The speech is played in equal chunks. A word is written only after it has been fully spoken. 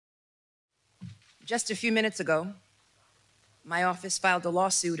Just a few minutes ago, my office filed a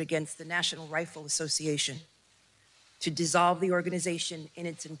lawsuit against the National Rifle Association to dissolve the organization in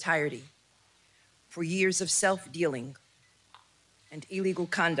its entirety for years of self-dealing and illegal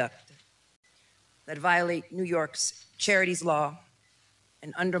conduct that violate New York's charities law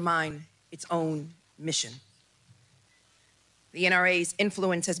and undermine its own mission. The NRA's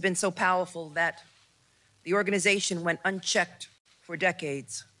influence has been so powerful that the organization went unchecked for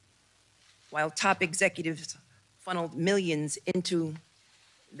decades, while top executives funneled millions into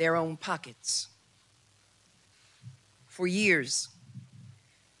their own pockets. For years,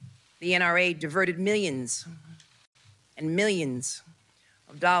 the NRA diverted millions and millions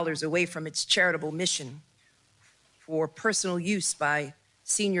of dollars away from its charitable mission for personal use by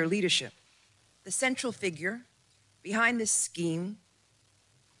senior leadership. The central figure behind this scheme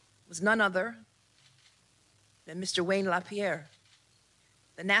was none other than Mr. Wayne LaPierre,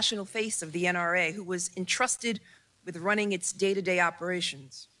 the national face of the NRA, who was entrusted with running its day-to-day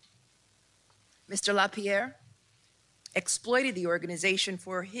operations. Mr. LaPierre exploited the organization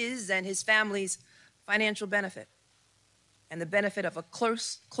for his and his family's financial benefit and the benefit of a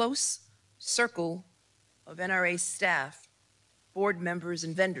close circle of NRA staff, board members,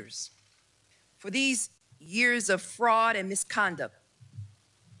 and vendors. For these years of fraud and misconduct,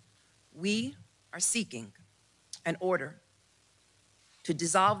 we are seeking an order to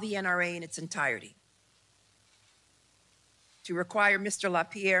dissolve the NRA in its entirety, to require Mr.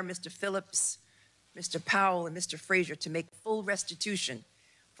 LaPierre, Mr. Phillips, Mr. Powell, and Mr. Frazier to make full restitution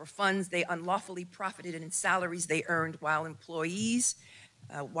for funds they unlawfully profited in salaries they earned while employees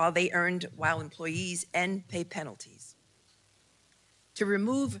and pay penalties. To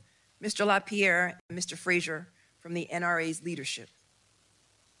remove Mr. LaPierre and Mr. Frazier from the NRA's leadership,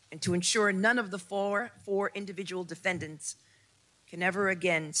 and to ensure none of the four individual defendants can ever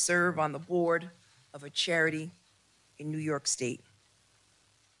again serve on the board of a charity in New York State.